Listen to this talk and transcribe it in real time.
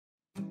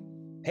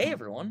Hey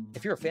everyone,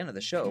 if you're a fan of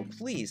the show,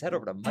 please head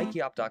over to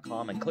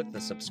mikeyop.com and click the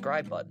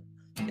subscribe button.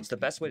 It's the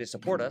best way to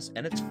support us,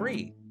 and it's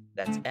free.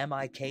 That's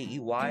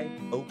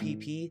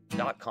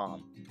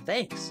MIKEYOPP.com.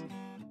 Thanks!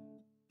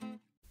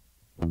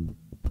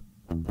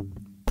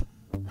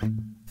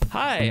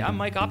 Hi, I'm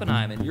Mike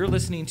Oppenheim, and you're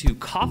listening to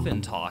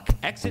Coffin Talk,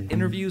 Exit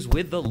Interviews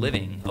with the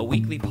Living, a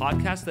weekly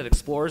podcast that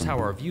explores how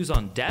our views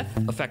on death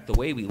affect the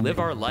way we live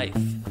our life.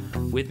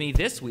 With me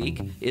this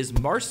week is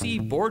Marcy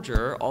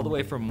Borger, all the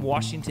way from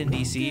Washington,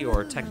 D.C.,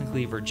 or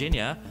technically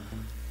Virginia.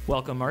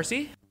 Welcome,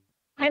 Marcy.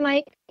 Hi,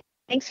 Mike.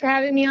 Thanks for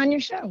having me on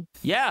your show.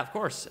 Yeah, of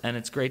course, and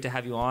it's great to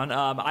have you on.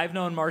 I've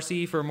known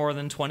Marcy for more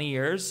than 20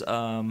 years,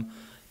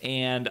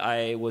 and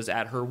I was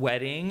at her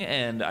wedding,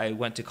 and I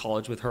went to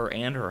college with her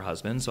and her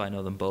husband, so I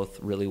know them both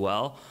really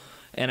well.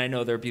 And I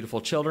know they're beautiful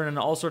children and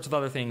all sorts of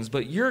other things,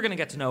 but you're going to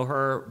get to know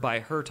her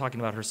by her talking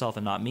about herself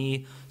and not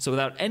me. So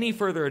without any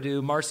further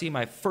ado, Marcy,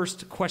 my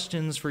first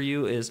questions for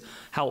you is,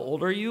 how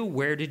old are you,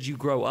 where did you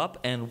grow up,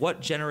 and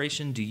what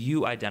generation do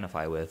you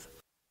identify with?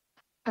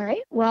 All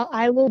right. Well,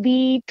 I will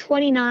be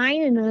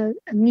 29 in a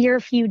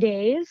mere few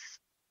days.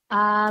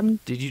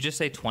 Did you just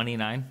say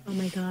 29? Oh,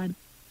 my God.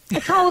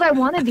 That's how old I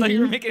want to be. I thought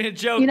you were making a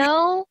joke. You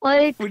know,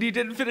 like... When you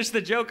didn't finish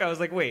the joke, I was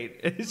like,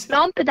 wait.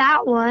 Dump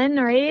that one,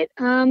 right?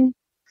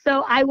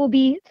 So I will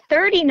be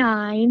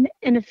 39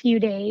 in a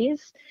few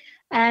days,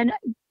 and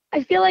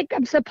I feel like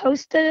I'm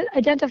supposed to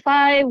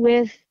identify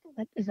with,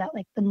 what is that,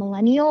 like the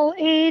millennial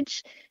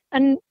age?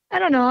 And I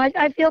don't know,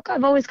 I feel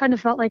I've always kind of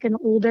felt like an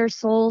older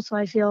soul, so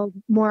I feel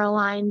more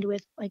aligned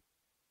with like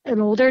an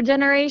older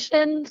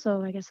generation.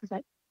 So I guess is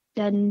that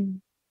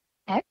Gen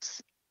X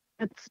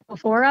that's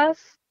before us.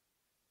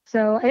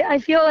 So I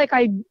feel like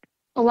I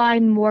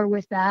align more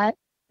with that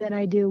than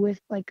I do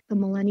with like the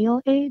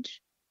millennial age.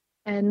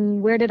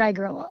 And where did I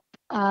grow up?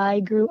 I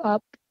grew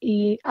up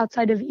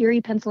outside of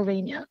Erie,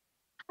 Pennsylvania,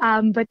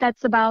 but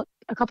that's about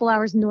a couple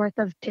hours north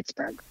of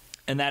Pittsburgh.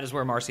 And that is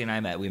where Marcy and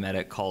I met. We met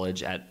at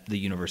college at the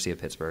University of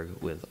Pittsburgh,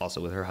 also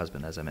with her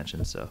husband, as I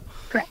mentioned. So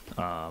correct.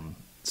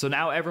 So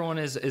now everyone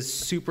is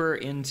super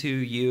into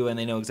you, and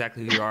they know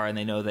exactly who you are, and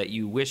they know that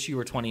you wish you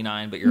were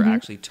 29, but you're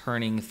actually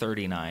turning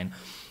 39.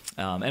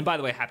 And by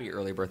the way, happy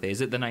early birthday. Is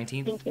it the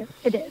 19th? Thank you.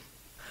 It is.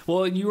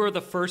 Well, you were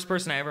the first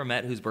person I ever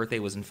met whose birthday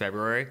was in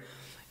February.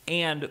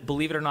 And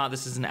believe it or not,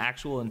 this is an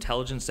actual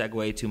intelligent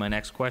segue to my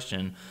next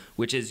question,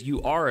 which is,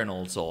 you are an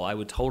old soul. I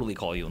would totally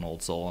call you an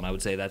old soul, and I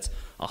would say that's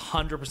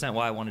 100%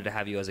 why I wanted to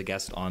have you as a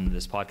guest on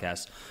this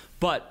podcast.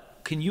 But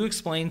can you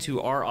explain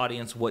to our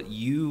audience what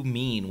you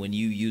mean when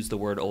you use the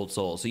word old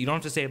soul? So you don't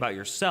have to say about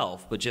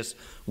yourself, but just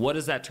what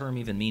does that term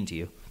even mean to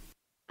you?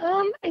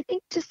 I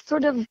think just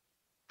sort of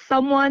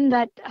someone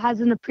that has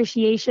an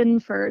appreciation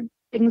for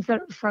things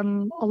that are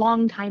from a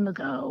long time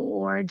ago,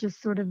 or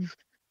just sort of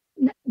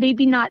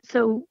maybe not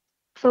so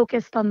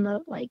focused on the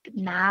like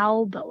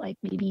now, but like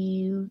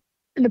maybe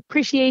an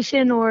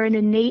appreciation or an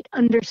innate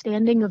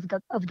understanding of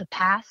the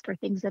past or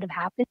things that have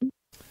happened.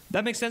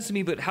 That makes sense to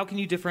me, but how can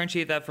you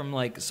differentiate that from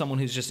like someone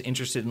who's just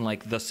interested in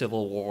like the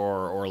Civil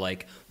War or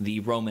like the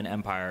Roman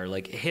Empire?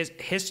 Like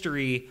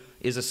history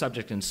is a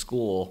subject in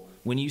school.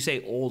 When you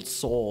say old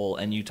soul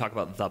and you talk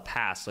about the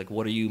past, like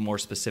what are you more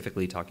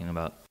specifically talking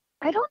about?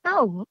 I don't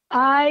know.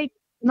 I'm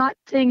not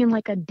saying in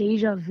like a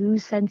deja vu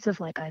sense of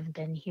like I've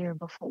been here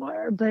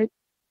before, but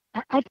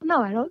I don't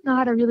know. I don't know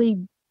how to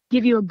really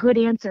give you a good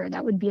answer.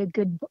 That would be a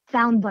good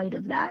soundbite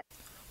of that.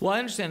 Well, I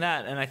understand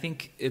that, and I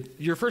think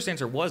your first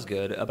answer was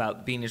good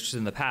about being interested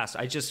in the past.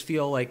 I just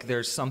feel like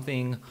there's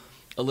something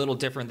a little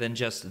different than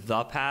just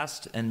the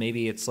past, and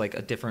maybe it's like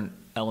a different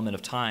element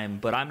of time,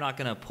 but I'm not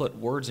going to put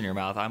words in your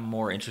mouth. I'm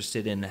more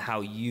interested in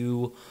how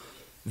you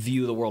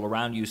view the world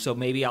around you. So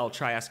maybe I'll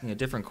try asking a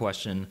different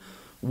question.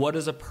 What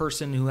is a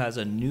person who has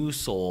a new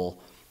soul,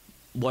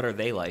 what are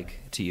they like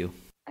to you?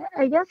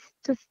 I guess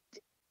just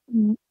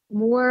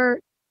more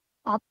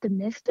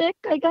optimistic,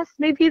 I guess,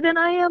 maybe than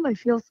I am. I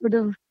feel sort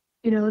of,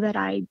 that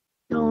I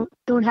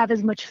don't have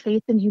as much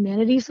faith in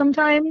humanity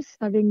sometimes,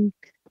 having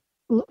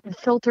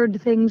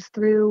filtered things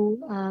through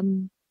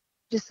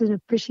just an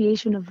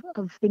appreciation of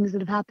things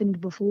that have happened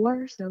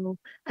before. So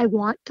I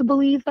want to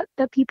believe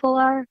that people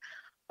are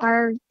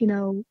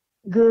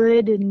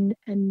good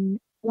and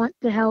want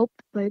to help,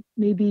 but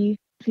maybe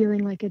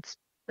feeling like it's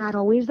not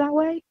always that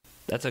way.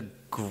 That's a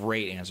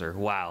great answer.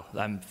 Wow.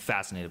 I'm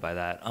fascinated by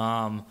that.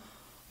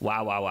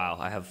 Wow.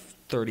 I have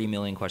 30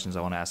 million questions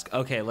I want to ask.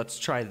 Okay, let's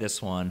try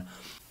this one.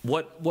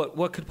 What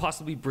could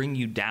possibly bring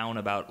you down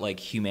about like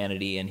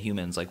humanity and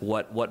humans? Like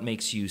what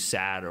makes you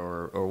sad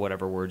or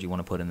whatever word you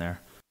want to put in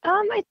there?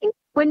 I think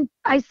when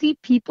I see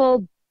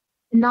people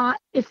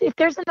if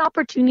there's an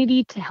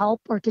opportunity to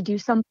help or to do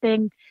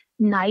something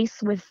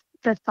nice with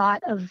the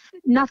thought of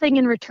nothing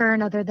in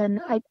return other than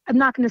I'm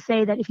not going to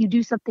say that if you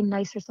do something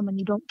nice for someone,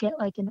 you don't get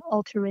like an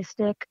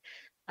altruistic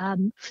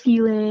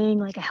feeling,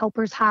 like a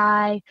helper's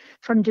high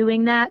from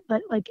doing that.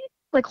 But like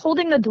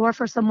holding the door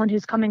for someone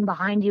who's coming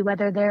behind you,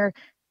 whether they're,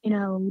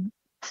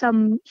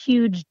 some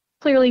huge,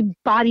 clearly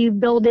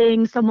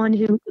bodybuilding, someone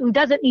who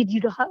doesn't need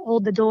you to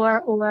hold the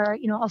door, or,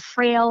 a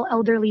frail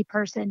elderly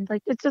person.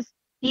 Like it's just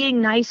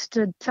being nice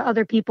to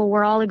other people.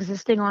 We're all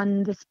existing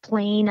on this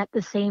plane at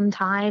the same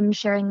time,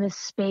 sharing this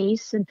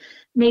space, and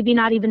maybe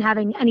not even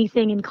having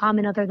anything in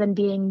common other than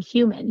being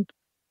human.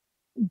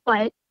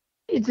 But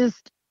it's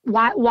just,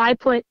 why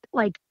put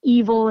like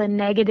evil and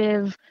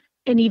negative,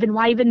 and even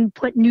why even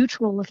put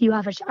neutral if you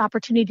have an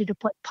opportunity to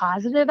put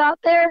positive out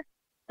there?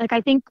 Like,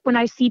 I think when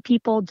I see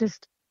people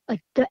just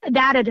like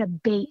that at a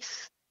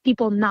base,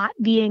 people not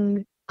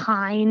being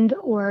kind,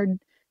 or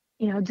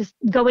just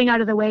going out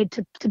of the way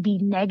to be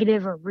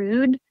negative or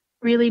rude,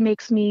 really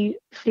makes me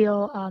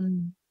feel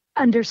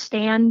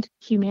understand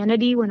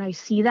humanity when I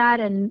see that.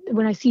 And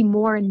when I see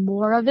more and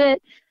more of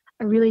it,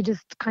 it really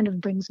just kind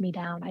of brings me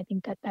down. I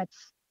think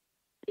that's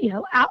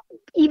out,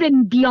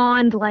 even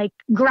beyond like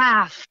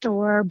graft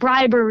or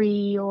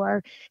bribery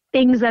or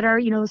things that are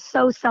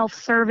so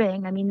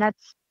self-serving. I mean,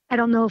 I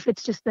don't know if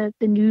it's just the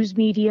news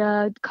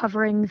media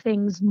covering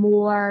things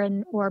more,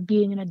 and or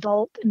being an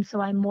adult, and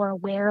so I'm more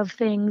aware of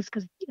things,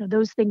 because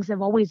those things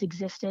have always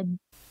existed.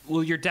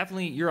 Well,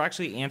 you're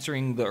actually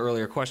answering the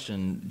earlier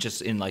question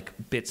just in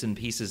like bits and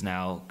pieces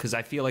now, because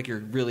I feel like you're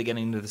really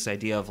getting into this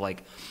idea of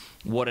like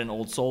what an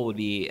old soul would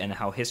be and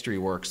how history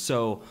works.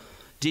 So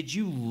did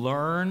you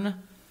learn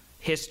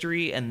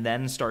history and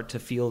then start to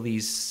feel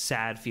these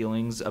sad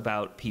feelings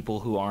about people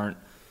who aren't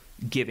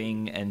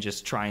giving and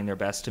just trying their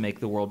best to make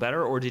the world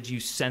better? Or did you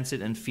sense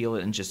it and feel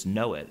it and just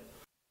know it?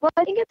 Well,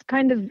 I think it's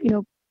kind of,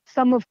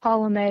 some of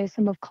column A,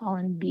 some of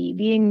column B.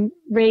 Being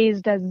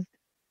raised as,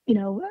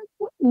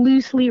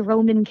 loosely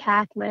Roman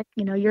Catholic,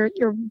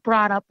 you're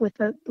brought up with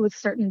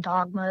certain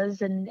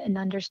dogmas and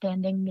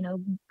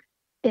understanding,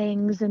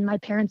 things. And my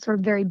parents were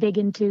very big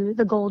into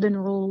the golden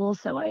rule.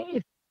 So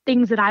if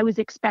things that I was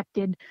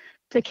expected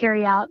to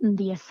carry out, and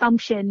the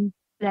assumption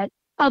that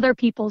other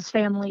people's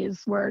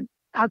families were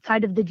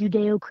outside of the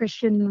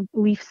Judeo-Christian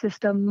belief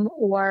system,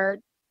 or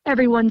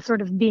everyone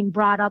sort of being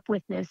brought up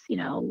with this,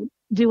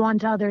 do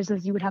unto others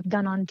as you would have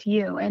done unto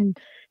you. And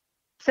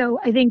so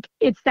I think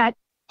it's that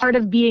part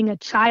of being a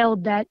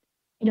child that,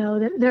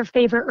 their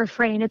favorite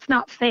refrain, it's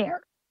not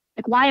fair.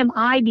 Like, why am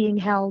I being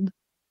held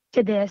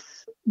to this,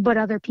 but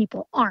other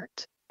people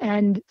aren't?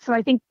 And so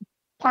I think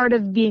part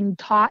of being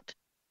taught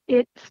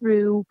it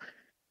through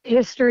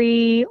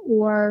history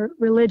or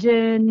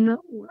religion,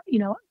 or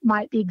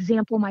the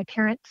example my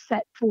parents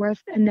set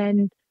forth, and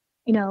then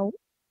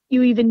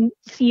you even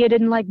see it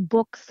in like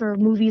books or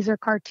movies or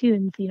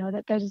cartoons,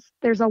 that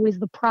there's always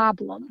the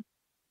problem.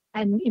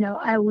 And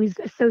I always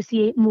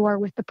associate more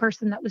with the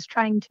person that was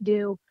trying to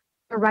do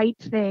the right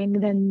thing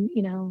than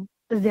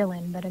the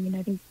villain. But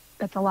I think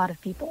that's a lot of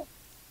people.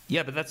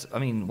 Yeah, but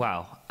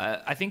wow.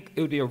 I think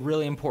it would be a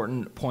really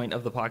important point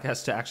of the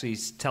podcast to actually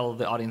tell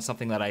the audience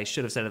something that I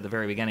should have said at the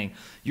very beginning.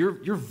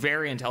 You're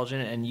very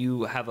intelligent, and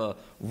you have a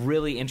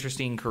really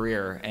interesting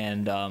career,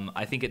 and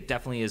I think it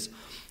definitely is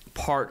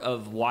part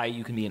of why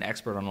you can be an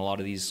expert on a lot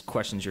of these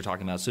questions you're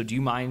talking about. So do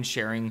you mind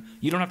sharing?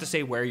 You don't have to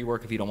say where you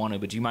work if you don't want to,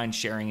 but do you mind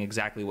sharing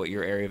exactly what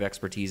your area of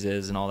expertise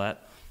is and all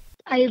that?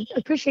 I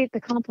appreciate the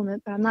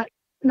compliment, but I'm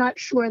not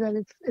sure that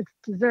it's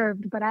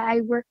deserved. But I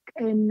work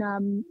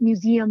in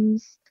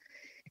museums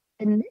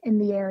in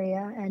the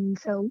area, and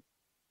so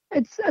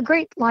it's a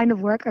great line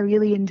of work. I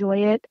really enjoy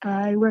it.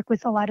 I work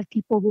with a lot of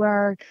people who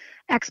are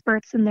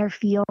experts in their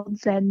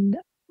fields and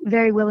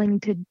very willing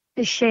to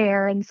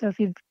share. And so if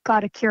you've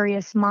got a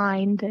curious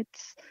mind,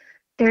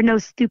 there are no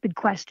stupid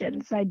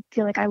questions. I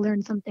feel like I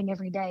learn something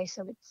every day,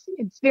 so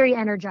it's very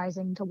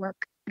energizing to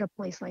work at a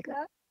place like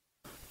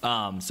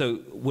that. So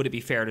would it be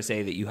fair to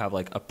say that you have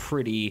like a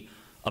pretty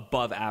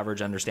above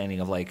average understanding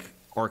of like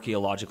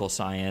archaeological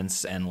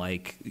science and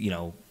like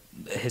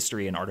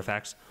history and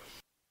artifacts?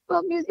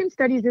 Well, museum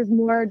studies is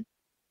more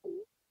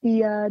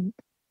the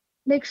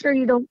make sure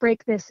you don't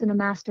break this in a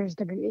master's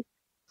degree.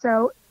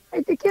 So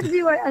it gives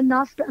you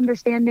enough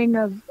understanding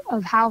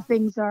of how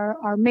things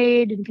are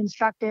made and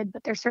constructed,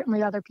 but there's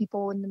certainly other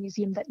people in the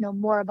museum that know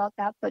more about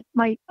that. But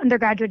my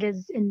undergraduate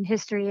is in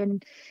history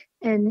and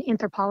in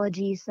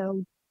anthropology,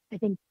 so I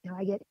think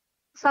I get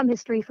some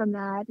history from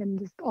that, and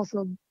just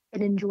also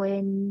been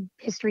enjoying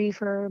history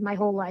for my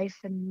whole life.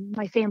 And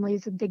my family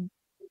is a big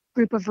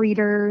group of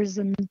readers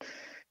and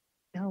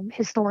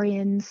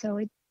historians, so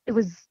it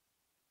was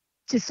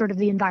just sort of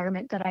the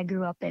environment that I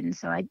grew up in.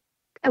 So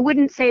I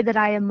wouldn't say that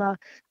I am a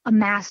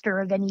master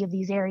of any of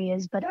these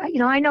areas, but I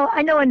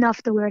know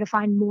enough to where to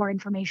find more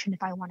information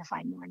if I want to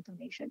find more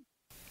information.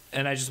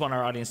 And I just want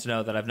our audience to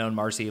know that I've known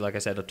Marcy, like I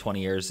said, 20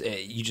 years.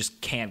 You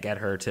just can't get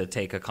her to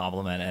take a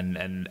compliment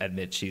and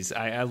admit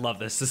I love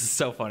this. This is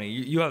so funny.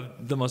 You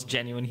have the most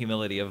genuine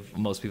humility of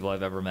most people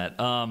I've ever met.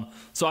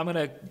 So I'm going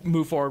to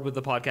move forward with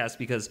the podcast,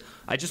 because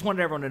I just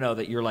wanted everyone to know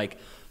that you're like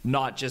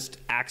not just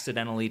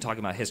accidentally talking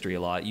about history a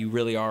lot. You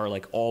really are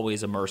like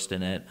always immersed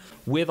in it.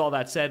 With all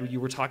that said, you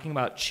were talking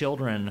about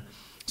children.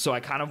 So I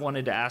kind of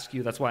wanted to ask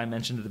you, that's why I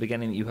mentioned at the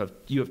beginning that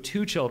you have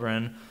two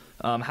children.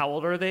 How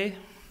old are they?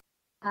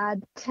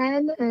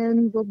 10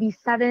 and will be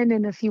 7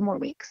 in a few more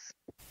weeks.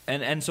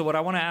 And so what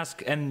I want to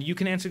ask, and you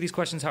can answer these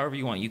questions however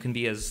you want. You can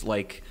be as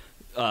like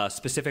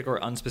specific or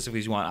unspecific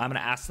as you want. I'm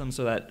going to ask them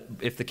so that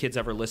if the kids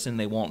ever listen,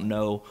 they won't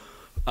know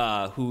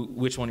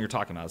which one you're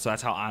talking about. So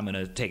that's how I'm going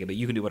to take it, but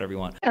you can do whatever you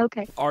want.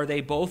 Okay. Are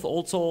they both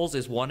old souls?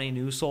 Is one a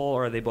new soul,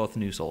 or are they both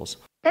new souls?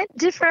 In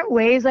different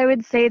ways, I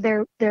would say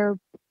they're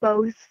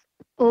both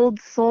old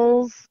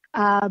souls,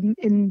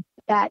 in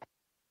that,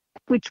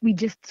 which we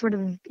just sort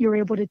of, you're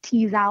able to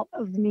tease out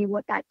of me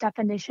what that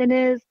definition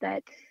is,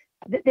 that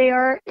they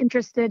are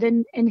interested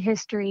in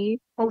history,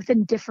 both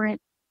in different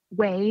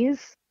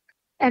ways.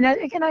 And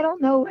again, I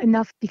don't know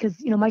enough because,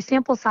 my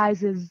sample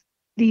size is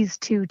these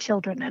two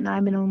children and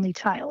I'm an only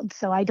child.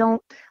 So I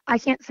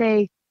can't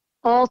say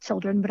all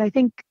children, but I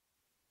think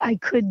I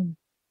could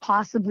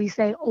possibly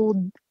say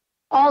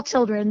all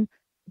children,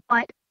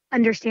 but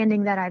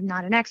understanding that I'm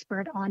not an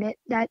expert on it,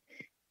 that,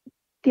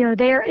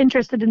 they're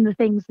interested in the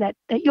things that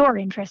you're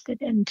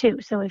interested in too.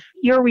 So if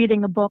you're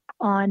reading a book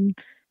on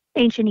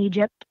ancient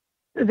Egypt,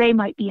 they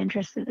might be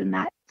interested in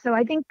that. So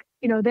I think,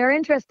 they're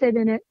interested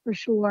in it for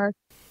sure.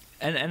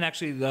 And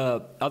actually,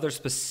 the other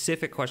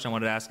specific question I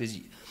wanted to ask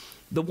is,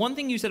 the one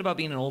thing you said about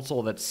being an old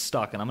soul that's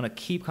stuck, and I'm going to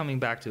keep coming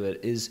back to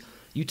it, is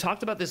you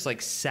talked about this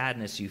like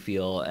sadness you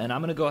feel. And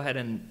I'm going to go ahead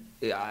and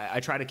I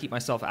try to keep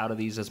myself out of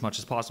these as much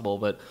as possible,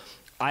 but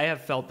I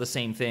have felt the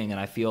same thing, and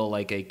I feel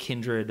like a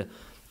kindred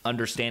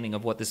understanding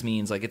of what this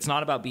means. Like, it's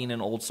not about being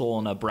an old soul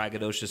in a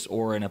braggadocious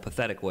or in a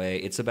pathetic way.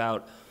 It's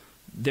about,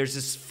 there's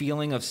this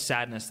feeling of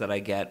sadness that I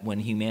get when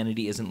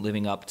humanity isn't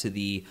living up to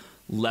the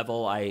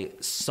level I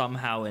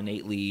somehow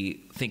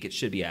innately think it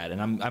should be at.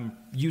 And I'm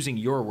using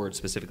your word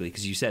specifically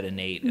because you said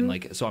innate,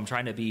 and so I'm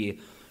trying to be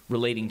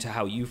relating to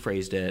how you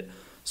phrased it.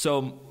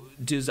 So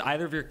does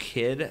either of your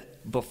kid,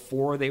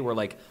 before they were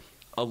like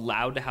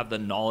allowed to have the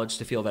knowledge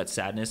to feel that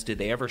sadness, did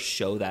they ever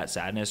show that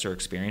sadness or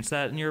experience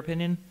that, in your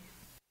opinion?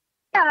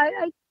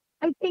 Yeah,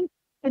 I think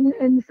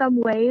in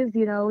some ways,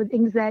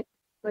 things that,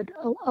 but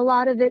a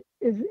lot of it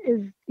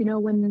is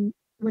when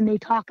they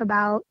talk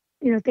about,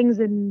 things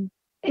in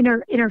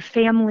inner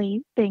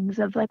family things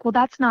of like, well,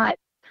 that's not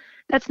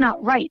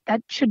right.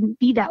 That shouldn't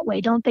be that way.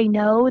 Don't they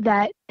know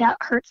that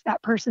hurts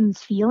that person's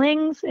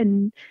feelings?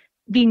 And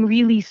being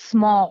really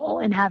small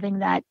and having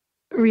that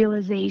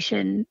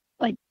realization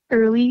like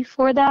early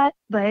for that.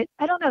 But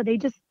I don't know.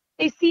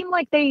 They seem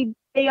like they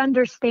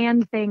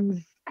understand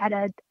things at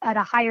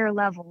a higher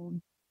level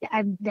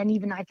than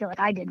even I feel like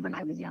I did when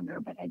I was younger.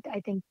 But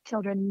I think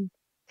children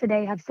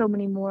today have so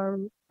many more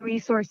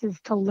resources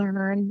to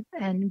learn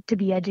and to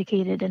be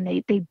educated, and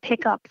they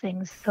pick up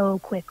things so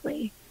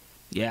quickly.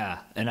 Yeah,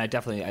 and I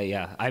definitely,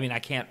 I mean, I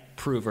can't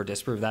prove or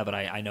disprove that, but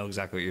I know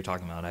exactly what you're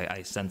talking about.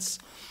 I sense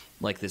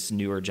like this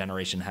newer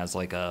generation has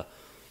like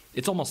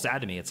it's almost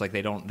sad to me. It's like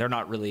they're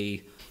not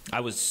really,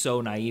 I was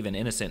so naive and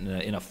innocent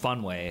in a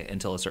fun way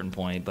until a certain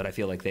point, but I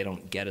feel like they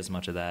don't get as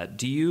much of that.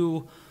 Do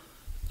you,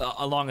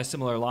 along a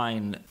similar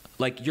line,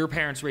 like your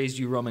parents raised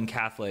you Roman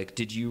Catholic,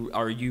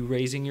 are you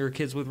raising your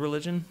kids with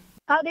religion?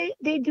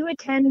 They do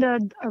attend a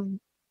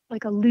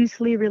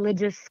loosely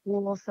religious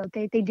school, so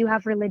they do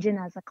have religion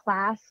as a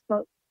class,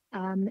 but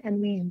and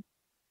we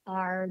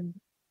are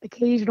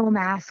occasional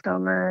mass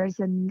goers,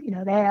 and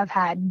they have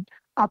had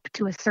up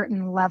to a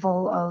certain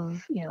level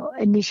of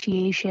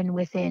initiation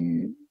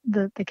within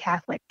the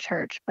Catholic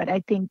Church. But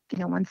I think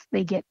once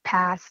they get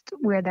past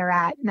where they're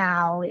at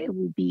now, it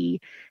will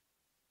be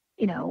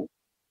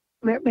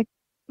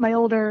my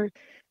older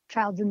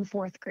child's in the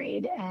 4th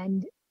grade,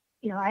 and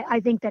I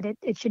think that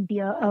it should be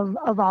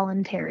a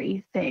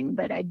voluntary thing,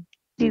 but I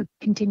do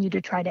continue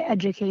to try to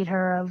educate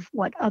her of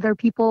what other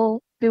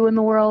people do in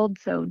the world.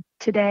 So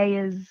today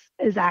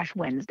is Ash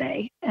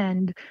Wednesday,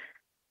 and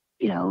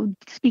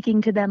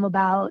speaking to them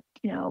about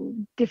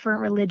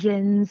different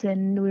religions,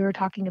 and we were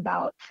talking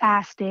about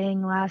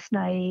fasting last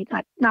night,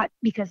 not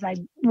because I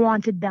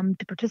wanted them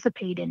to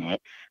participate in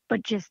it,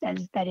 but just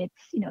as that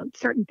it's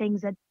certain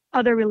things that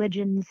other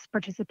religions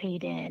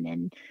participate in,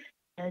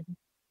 and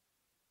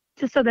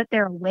just so that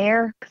they're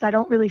aware, because I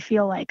don't really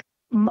feel like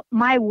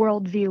my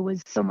worldview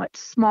was so much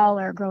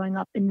smaller growing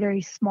up in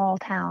very small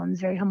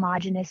towns, very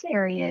homogenous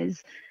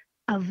areas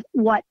of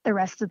what the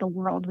rest of the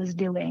world was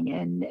doing.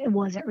 And it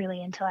wasn't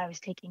really until I was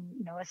taking,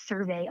 a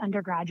survey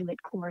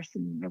undergraduate course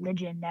in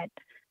religion that,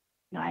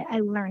 I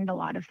learned a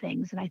lot of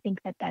things. And I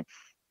think that that's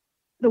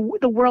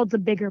the world's a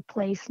bigger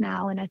place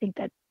now. And I think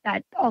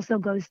that also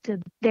goes to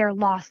their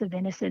loss of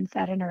innocence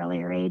at an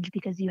earlier age,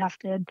 because you have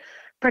to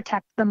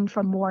protect them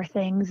from more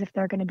things if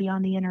they're going to be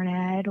on the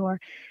internet, or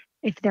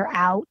if they're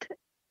out,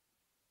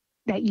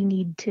 that you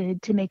need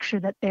to make sure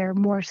that they're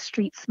more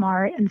street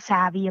smart and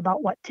savvy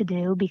about what to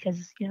do,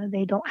 because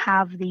they don't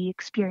have the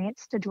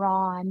experience to draw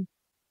on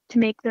to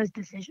make those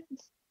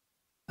decisions.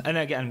 And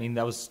again, I mean,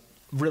 that was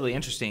really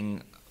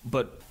interesting,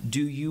 but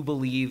do you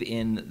believe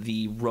in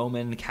the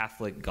Roman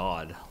Catholic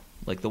God,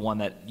 like the one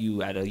that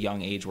you at a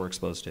young age were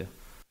exposed to?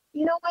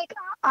 Like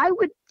I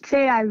would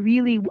say I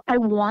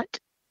want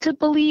to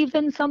believe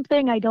in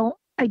something.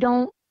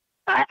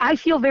 I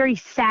feel very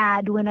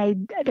sad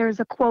when there's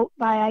a quote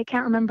by, I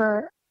can't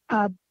remember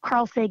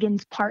Carl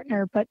Sagan's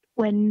partner, but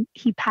when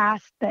he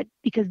passed, that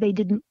because they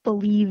didn't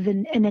believe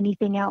in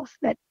anything else,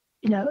 that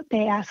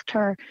they asked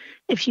her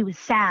if she was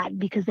sad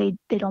because they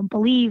don't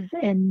believe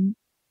in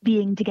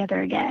being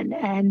together again.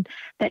 And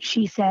that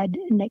she said,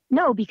 like,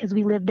 no, because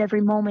we lived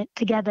every moment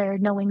together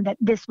knowing that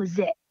this was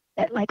it,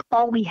 that like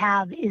all we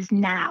have is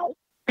now.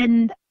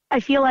 And I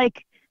feel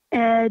like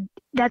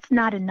that's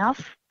not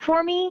enough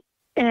for me.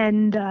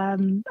 And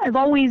I've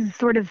always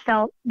sort of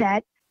felt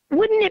that,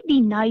 wouldn't it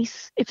be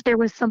nice if there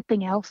was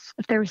something else,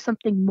 if there was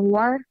something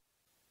more?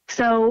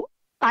 So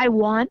I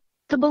want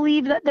to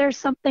believe that there's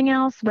something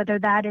else, whether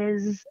that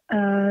is,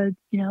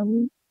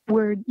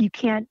 where you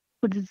can't,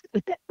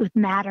 with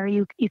matter,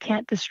 you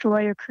can't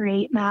destroy or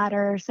create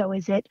matter. So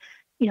is it,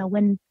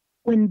 when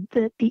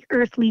the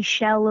earthly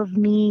shell of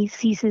me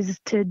ceases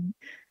to,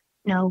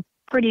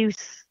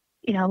 produce,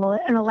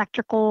 an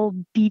electrical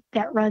beat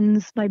that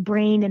runs my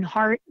brain and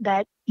heart,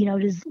 that,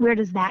 where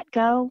does that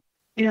go?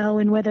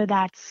 And whether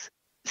that's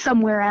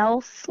somewhere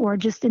else or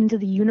just into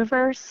the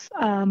universe.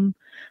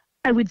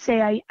 I would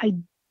say I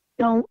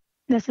don't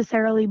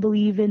necessarily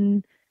believe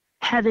in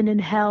heaven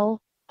and hell.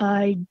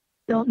 I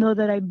don't know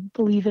that I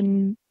believe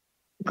in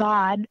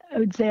God. I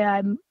would say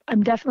I'm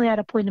definitely at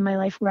a point in my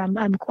life where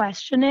I'm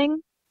questioning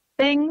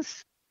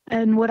things.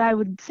 And what I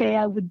would say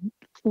I would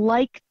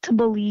like to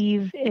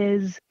believe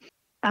is,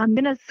 I'm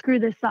going to screw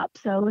this up.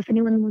 So if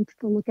anyone wants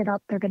to look it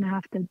up, they're going to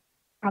have to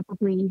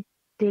probably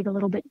dig a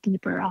little bit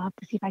deeper. I'll have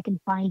to see if I can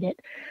find it.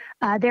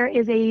 There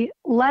is a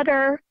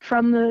letter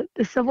from the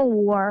Civil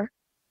War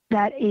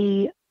that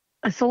a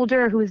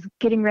soldier who is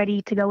getting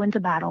ready to go into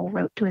battle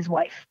wrote to his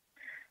wife.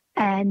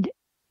 And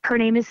her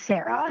name is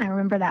Sarah. I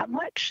remember that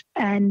much.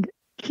 And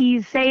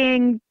he's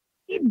saying,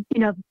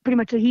 pretty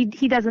much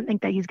he doesn't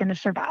think that he's going to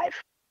survive.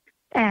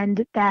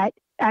 And that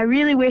I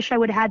really wish I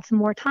would have had some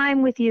more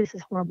time with you. This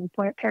is horrible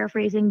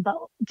paraphrasing, but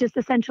just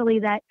essentially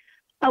that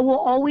I will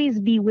always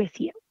be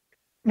with you.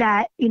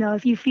 That,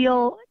 if you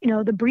feel,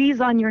 the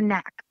breeze on your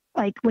neck,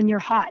 like when you're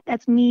hot,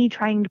 that's me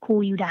trying to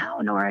cool you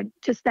down, or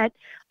just that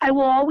I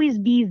will always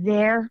be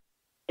there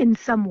in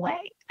some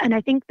way. And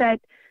I think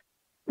that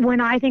when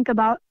I think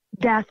about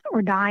death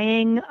or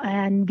dying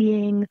and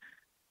being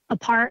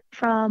apart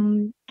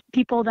from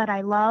people that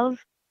I love,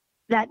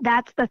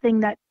 that's the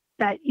thing that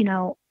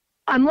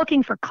I'm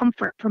looking for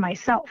comfort for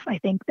myself. I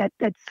think that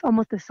that's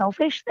almost a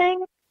selfish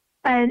thing.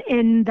 And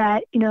in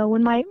that,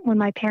 when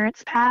my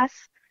parents pass,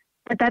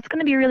 that's going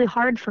to be really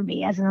hard for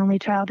me as an only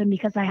child. And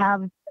because I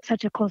have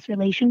such a close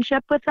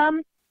relationship with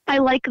them, I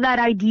like that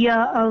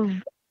idea of,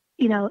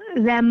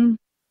 them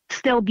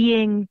still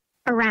being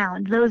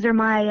around. Those are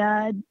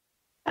my,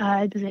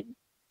 is it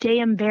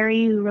J.M.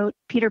 Barrie, who wrote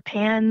Peter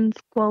Pan's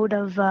quote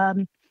of,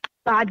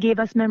 God gave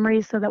us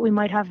memories so that we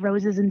might have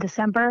roses in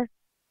December.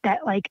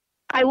 That like,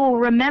 I will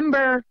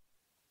remember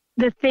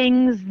the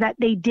things that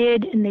they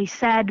did and they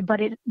said,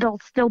 but they'll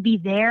still be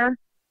there.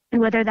 And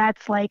whether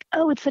that's like,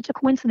 oh, it's such a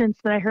coincidence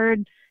that I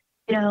heard,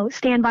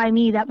 Stand By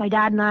Me, that my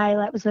dad and I,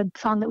 that was a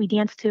song that we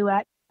danced to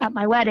at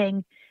my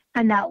wedding.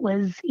 And that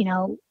was,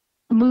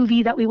 a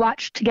movie that we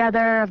watched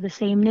together of the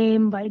same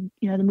name by,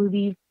 the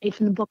movie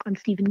based on the book on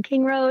Stephen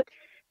King wrote,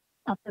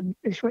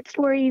 the short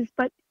stories.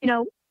 But,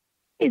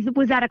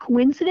 was that a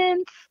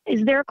coincidence?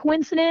 Is there a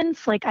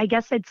coincidence? Like, I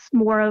guess it's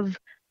more of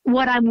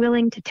what I'm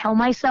willing to tell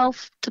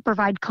myself to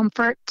provide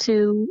comfort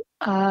to,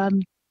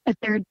 if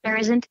there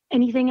isn't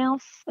anything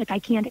else. Like, I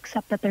can't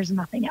accept that there's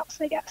nothing else,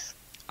 I guess.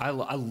 I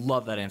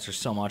love that answer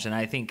so much. And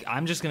I think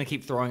I'm just going to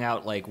keep throwing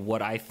out like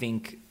what I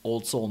think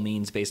old soul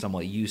means based on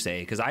what you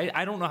say, because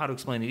I don't know how to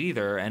explain it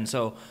either. And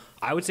so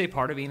I would say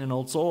part of being an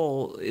old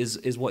soul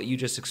is what you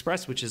just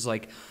expressed, which is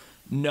like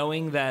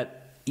knowing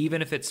that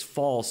even if it's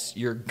false,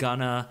 you're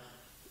gonna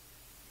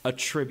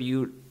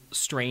attribute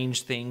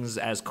strange things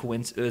as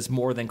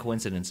more than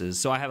coincidences.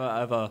 So I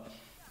have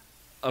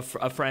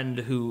a friend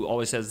who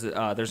always says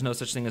there's no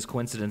such thing as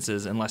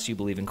coincidences unless you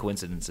believe in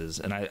coincidences.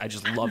 And I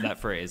just love that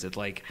phrase. It's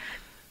like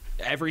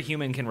every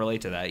human can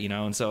relate to that,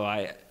 and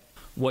so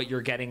what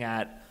you're getting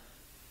at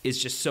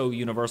is just so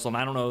universal. And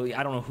I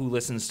don't know who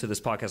listens to this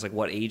podcast, like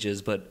what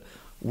ages, but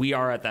we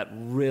are at that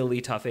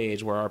really tough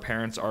age where our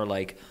parents are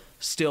like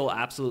still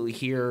absolutely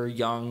here,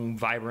 young,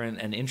 vibrant,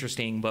 and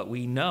interesting, but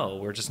we know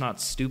we're just not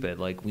stupid.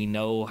 Like, we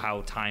know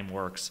how time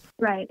works.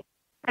 Right.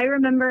 I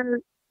remember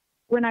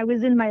when I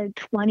was in my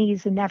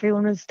 20s and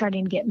everyone was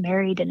starting to get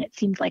married, and it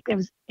seemed like there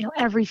was,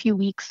 every few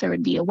weeks there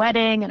would be a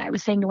wedding. And I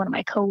was saying to one of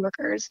my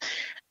coworkers,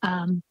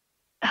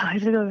 I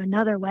have to go to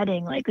another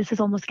wedding. Like, this is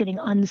almost getting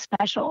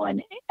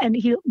unspecial. And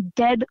he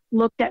dead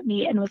looked at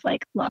me and was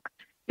like, look,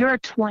 you're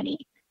 20.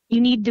 You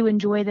need to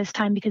enjoy this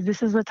time because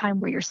this is the time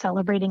where you're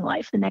celebrating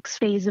life. The next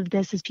phase of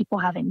this is people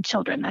having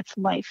children. That's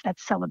life.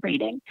 That's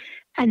celebrating.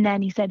 And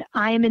then he said,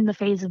 I am in the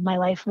phase of my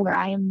life where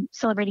I am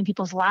celebrating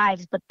people's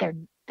lives, but they're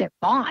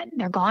gone.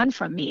 They're gone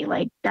from me.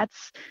 Like,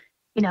 that's,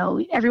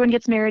 everyone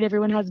gets married.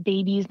 Everyone has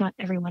babies. Not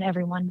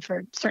everyone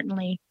for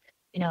certainly,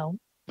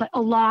 but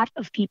a lot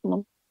of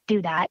people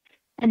do that.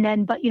 And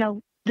then, but,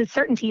 the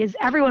certainty is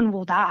everyone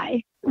will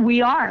die.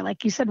 We are,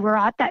 like you said, we're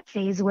at that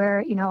phase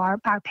where,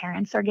 our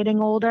parents are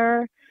getting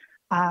older.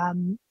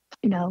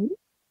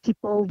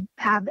 people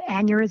have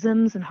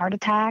aneurysms and heart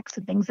attacks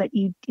and things that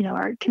you know,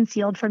 are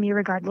concealed from you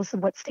regardless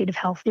of what state of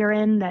health you're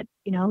in, that,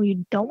 you know,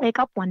 you don't wake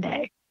up one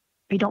day.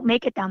 You don't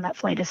make it down that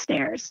flight of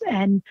stairs.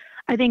 And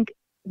I think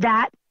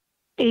that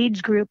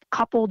age group,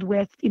 coupled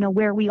with, you know,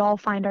 where we all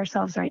find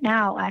ourselves right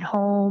now at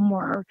home,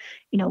 or,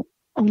 you know,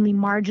 only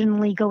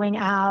marginally going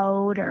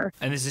out, or...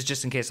 And this is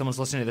just in case someone's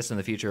listening to this in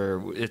the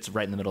future, it's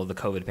right in the middle of the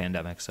COVID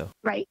pandemic, so...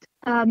 Right.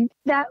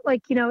 That,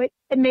 like, you know,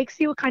 it makes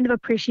you kind of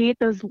appreciate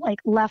those, like,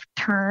 left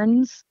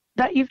turns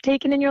that you've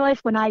taken in your life.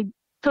 When I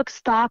took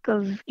stock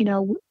of, you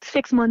know,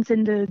 6 months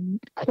into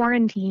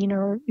quarantine,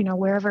 or, you know,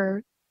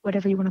 whatever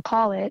you want to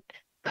call it,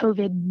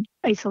 COVID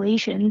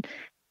isolation,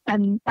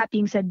 and that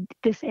being said,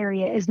 this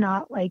area is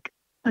not, like,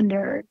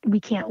 we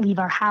can't leave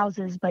our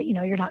houses, but, you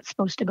know, you're not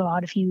supposed to go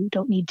out if you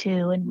don't need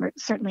to, and we're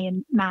certainly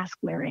in mask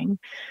wearing.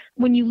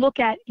 When you look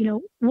at,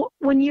 you know,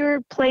 when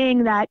you're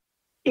playing that,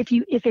 if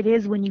it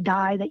is when you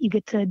die that you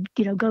get to,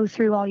 you know, go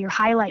through all your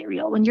highlight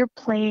reel, when you're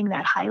playing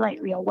that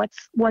highlight reel,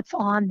 what's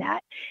on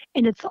that?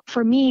 And it's,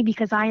 for me,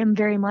 because I am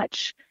very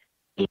much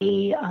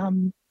a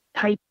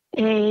type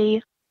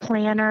A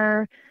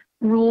planner,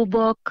 rule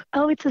book.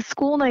 Oh, it's a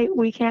school night,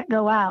 we can't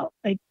go out.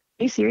 Like,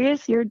 are you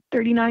serious? You're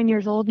 39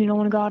 years old and you don't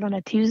want to go out on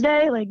a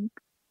Tuesday? Like,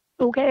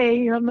 okay,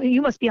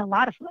 you must be a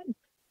lot of fun.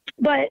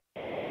 But,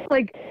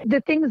 like,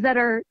 the things that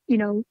are, you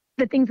know,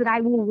 the things that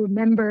I will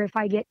remember if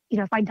I get, you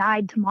know, if I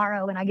died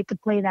tomorrow and I get to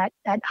play that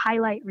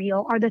highlight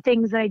reel, are the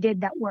things that I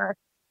did that were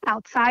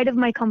outside of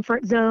my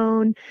comfort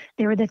zone.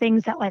 They were the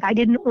things that, like, I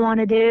didn't want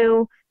to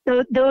do.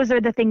 Those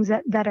are the things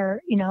that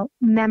are, you know,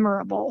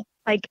 memorable.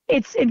 Like,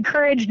 it's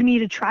encouraged me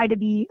to try to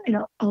be, you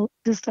know,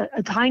 just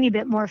a tiny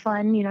bit more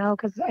fun, you know,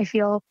 because I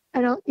feel,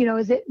 I don't, you know,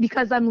 is it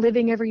because I'm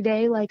living every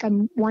day like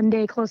I'm one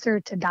day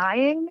closer to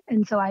dying,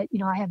 and so I, you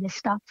know, I have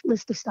this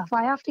list of stuff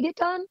I have to get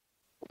done,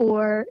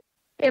 or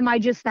am I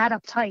just that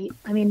uptight?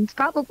 I mean, it's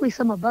probably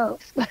some of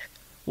both.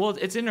 Well,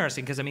 it's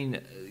interesting because, I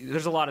mean,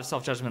 there's a lot of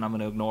self-judgment I'm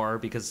going to ignore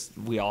because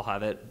we all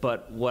have it.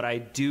 But what I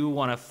do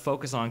want to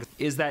focus on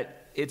is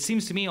that it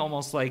seems to me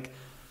almost like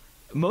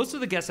most of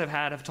the guests I've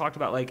had have talked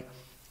about, like,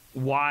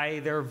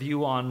 why their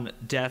view on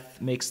death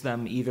makes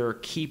them either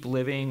keep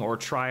living or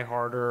try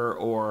harder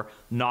or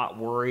not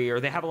worry, or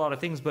they have a lot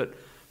of things. But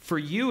for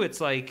you, it's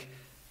like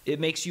it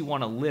makes you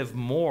want to live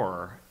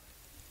more,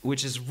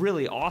 which is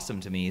really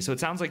awesome to me. So it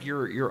sounds like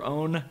your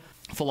own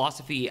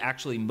philosophy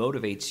actually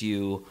motivates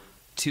you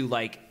to,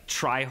 like,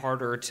 try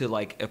harder, to,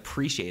 like,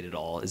 appreciate it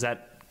all. Is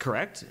that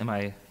correct? Am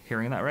I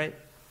hearing that right?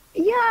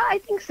 Yeah, I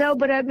think so.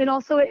 But I mean,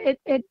 also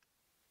it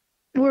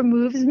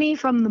removes me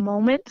from the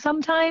moment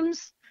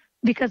sometimes,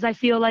 because I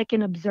feel like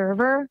an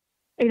observer,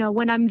 you know,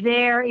 when I'm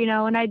there, you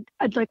know, and I'd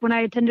like when I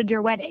attended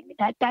your wedding,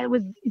 that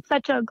was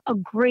such a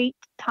great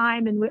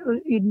time.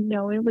 And, you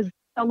know, it was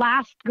the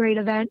last great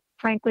event,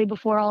 frankly,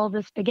 before all of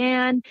this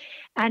began.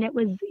 And it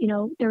was, you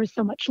know, there was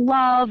so much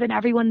love, and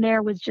everyone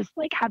there was just,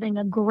 like, having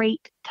a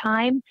great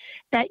time,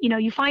 that, you know,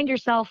 you find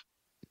yourself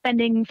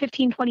spending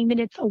 15, 20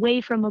 minutes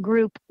away from a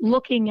group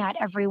looking at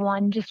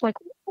everyone, just like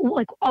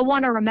I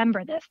want to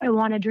remember this. I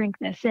want to drink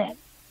this in.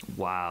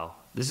 Wow.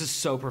 This is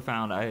so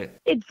profound.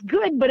 It's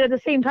good, but at the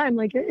same time,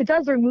 like, it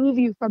does remove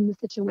you from the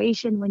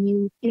situation when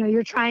you know,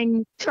 you're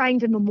trying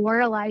to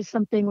memorialize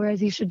something,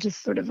 whereas you should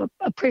just sort of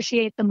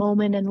appreciate the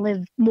moment and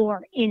live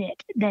more in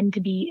it than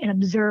to be an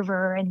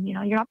observer. And, you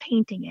know, you're not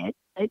painting it.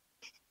 You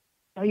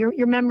know,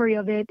 your memory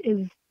of it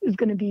is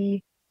going to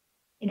be,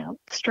 you know,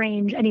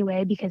 strange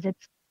anyway, because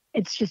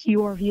it's just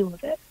your view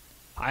of it.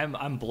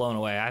 I'm blown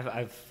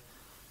away.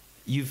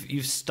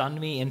 You've stunned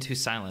me into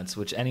silence,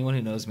 which anyone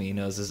who knows me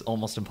knows is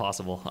almost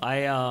impossible.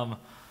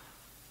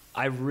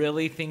 I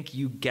really think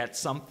you get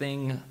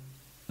something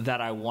that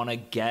I want to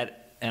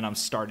get, and I'm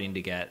starting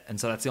to get, and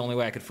so that's the only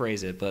way I could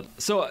phrase it. But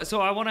so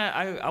I want to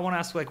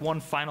ask, like, one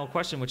final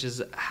question, which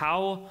is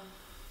how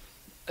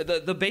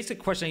the basic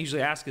question I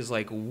usually ask is,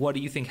 like, what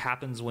do you think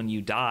happens when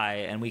you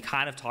die? And we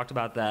kind of talked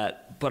about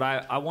that, but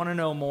I want to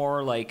know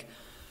more, like,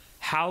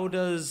 how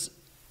does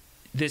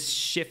this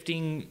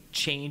shifting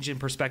change in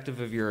perspective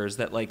of yours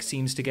that, like,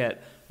 seems to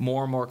get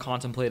more and more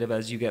contemplative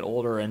as you get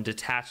older and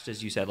detached,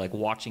 as you said, like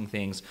watching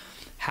things,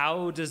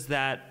 how does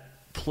that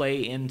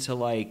play into,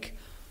 like,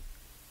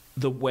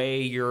 the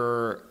way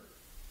you're...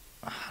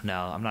 No,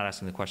 I'm not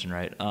asking the question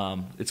right.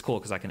 It's cool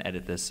because I can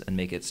edit this and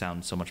make it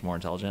sound so much more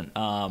intelligent.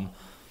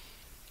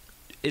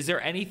 Is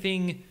there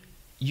anything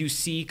you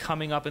see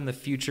coming up in the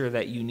future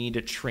that you need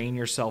to train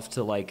yourself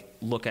to, like,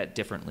 look at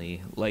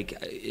differently? Like,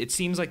 it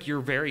seems like you're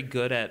very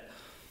good at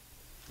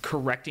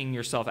correcting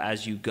yourself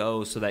as you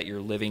go so that you're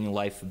living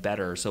life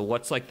better. So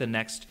what's, like, the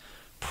next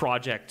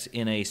project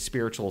in a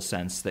spiritual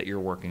sense that you're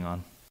working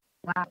on?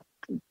 Wow.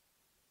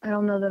 I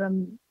don't know that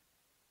I'm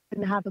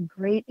going to have a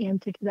great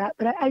answer to that,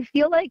 but I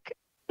feel like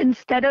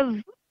instead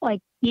of, like,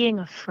 being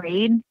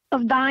afraid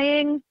of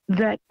dying,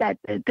 that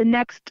the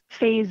next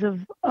phase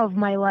of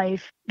my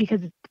life,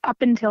 because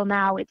up until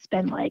now it's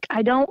been like,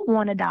 I don't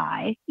want to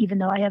die, even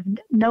though I have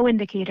no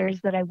indicators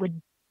that I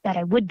would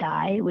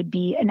die. It would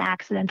be an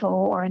accidental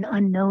or an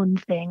unknown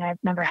thing. I've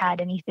never had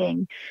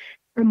anything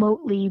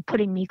remotely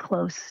putting me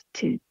close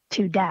to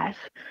death.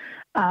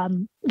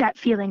 That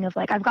feeling of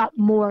like I've got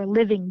more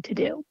living to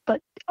do,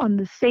 but on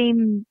the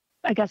same,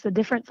 I guess, a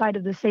different side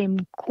of the same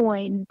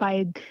coin,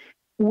 by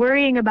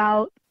worrying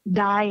about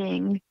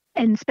dying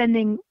and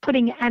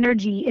putting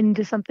energy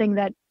into something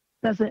that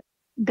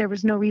there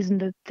was no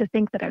reason to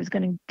think that I was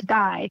going to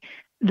die,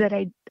 that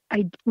I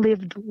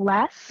lived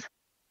less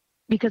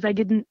because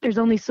there's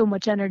only so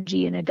much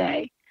energy in a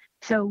day.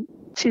 So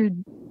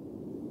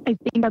I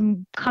think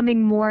I'm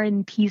coming more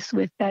in peace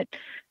with that,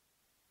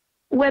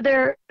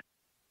 whether,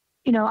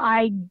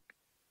 I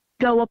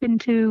go up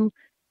into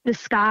the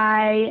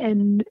sky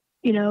and,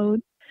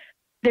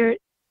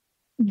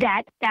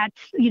 that's,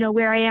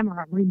 where I am,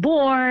 or I'm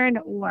reborn,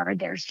 or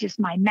there's just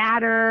my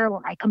matter,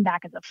 or I come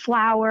back as a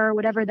flower,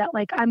 whatever, that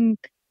like I'm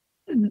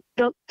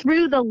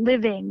through the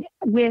living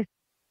with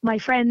my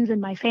friends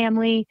and my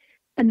family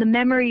and the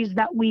memories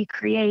that we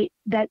create,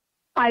 that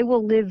I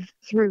will live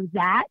through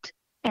that.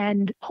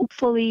 And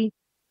hopefully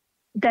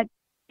that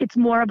it's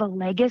more of a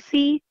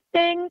legacy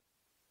thing,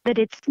 that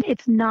it's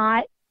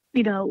not,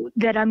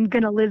 that I'm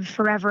going to live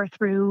forever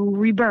through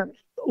rebirth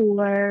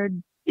or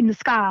in the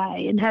sky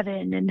in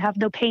heaven and have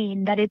no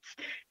pain, that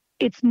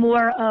it's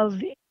more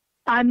of,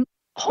 I'm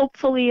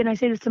hopefully, and I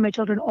say this to my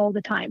children all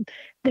the time,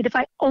 that if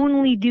I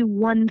only do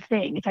one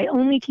thing, if I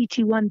only teach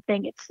you one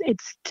thing,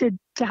 it's to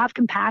have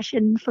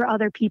compassion for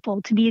other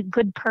people, to be a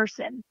good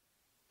person,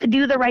 to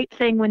do the right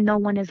thing when no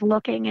one is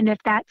looking. And if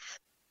that's,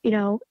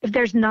 if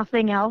there's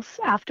nothing else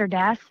after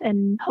death,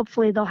 and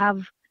hopefully they'll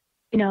have,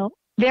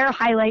 their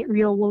highlight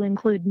reel will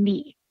include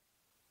me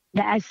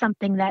as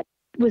something that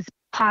was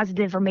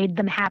positive or made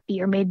them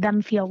happy or made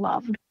them feel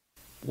loved.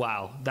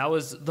 Wow, that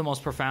was the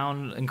most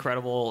profound,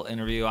 incredible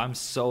interview. I'm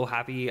so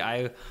happy.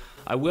 I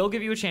will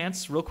give you a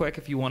chance real quick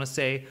if you want to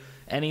say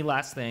any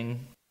last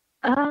thing.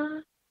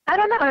 I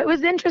don't know. It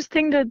was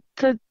interesting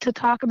to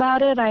talk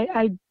about it.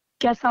 I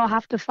guess I'll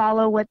have to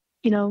follow what,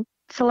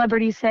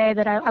 celebrities say,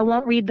 that I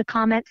won't read the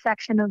comment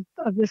section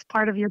of this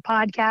part of your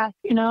podcast.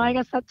 I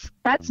guess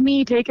that's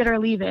me, take it or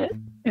leave it,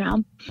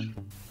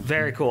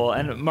 Very cool.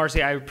 And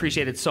Marcy, I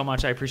appreciate it so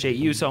much. I appreciate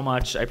you so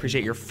much. I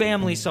appreciate your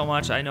family so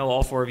much. I know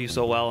all four of you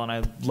so well, and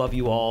I love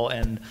you all.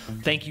 And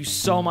thank you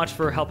so much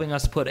for helping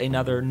us put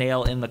another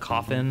nail in the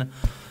coffin.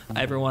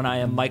 Everyone, I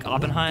am Mike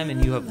Oppenheim,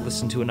 and you have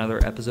listened to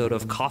another episode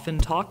of Coffin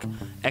Talk,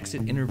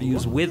 exit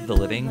interviews with the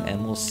living,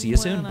 and we'll see you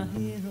soon.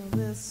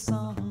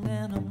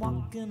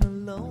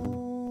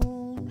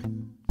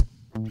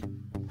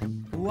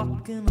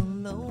 Walking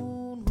alone.